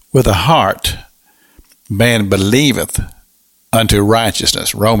with the heart man believeth unto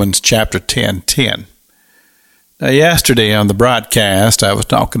righteousness. Romans chapter 10:10. Now, yesterday on the broadcast, I was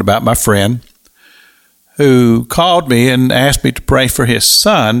talking about my friend who called me and asked me to pray for his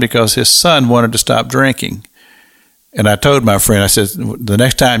son because his son wanted to stop drinking. And I told my friend, I said, the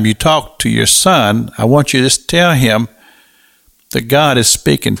next time you talk to your son, I want you to just tell him that God is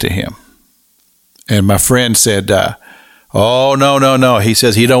speaking to him. And my friend said, oh, no. He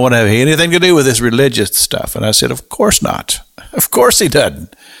says he don't want to have anything to do with this religious stuff. And I said, of course not. Of course he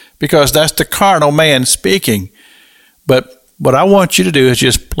doesn't, because that's the carnal man speaking. But what I want you to do is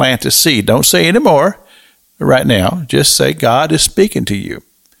just plant a seed. Don't say any more right now. Just say God is speaking to you.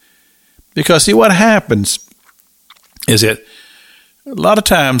 Because see, what happens is that a lot of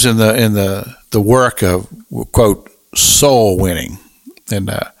times in the work of, quote, soul winning, and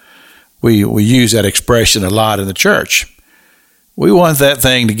we use that expression a lot in the church. We want that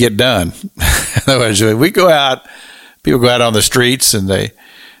thing to get done. In other words, we go out, people go out on the streets and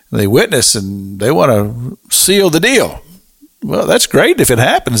they witness and they want to seal the deal. Well, that's great if it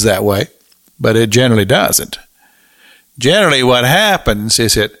happens that way, but it generally doesn't. Generally, what happens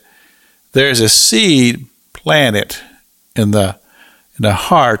is that there's a seed planted in the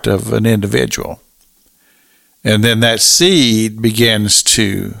heart of an individual. And then that seed begins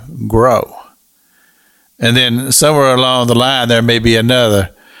to grow. And then somewhere along the line, there may be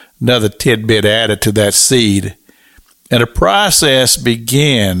another tidbit added to that seed. And a process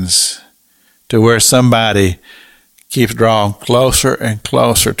begins to where somebody keeps drawing closer and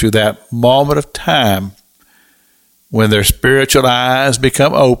closer to that moment of time when their spiritual eyes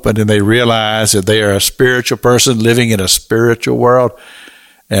become opened and they realize that they are a spiritual person living in a spiritual world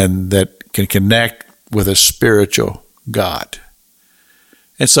and that can connect with a spiritual God.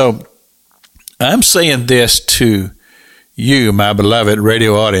 And so I'm saying this to you, my beloved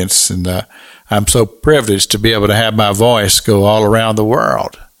radio audience, and I'm so privileged to be able to have my voice go all around the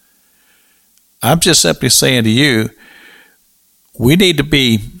world. I'm just simply saying to you, we need to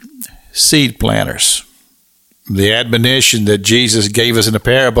be seed planters. The admonition that Jesus gave us in the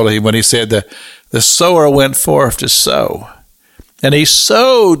parable when he said the sower went forth to sow, and he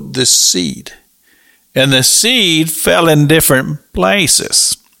sowed the seed. And the seed fell in different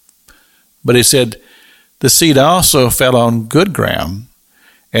places. But he said the seed also fell on good ground,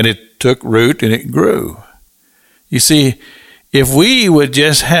 and it took root and it grew. You see, if we would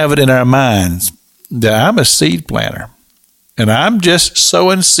just have it in our minds that I'm a seed planter, and I'm just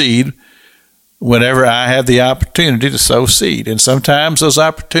sowing seed whenever I have the opportunity to sow seed. And sometimes those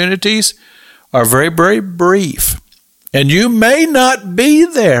opportunities are very, very brief. And you may not be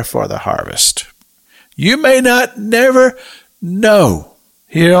there for the harvest. You may never know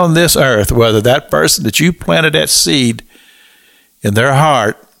here on this earth whether that person that you planted that seed in their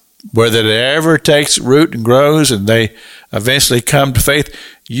heart, whether it ever takes root and grows and they eventually come to faith,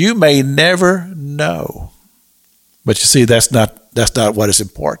 you may never know. But you see, that's not what is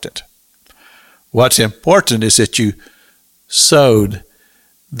important. What's important is that you sowed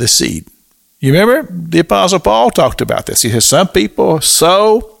the seed. You remember the Apostle Paul talked about this. He says some people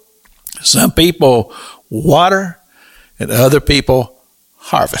sow, some people water, and other people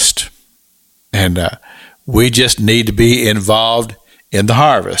harvest. And we just need to be involved in the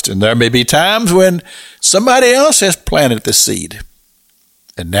harvest. And there may be times when somebody else has planted the seed.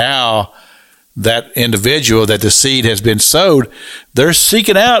 And now that individual that the seed has been sowed, they're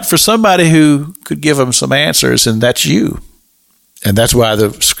seeking out for somebody who could give them some answers, and that's you. And that's why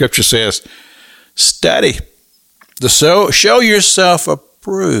the scripture says, study. Show yourself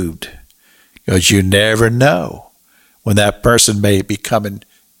approved, because you never know when that person may be coming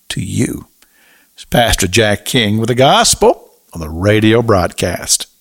to you. It's Pastor Jack King with the gospel on the radio broadcast.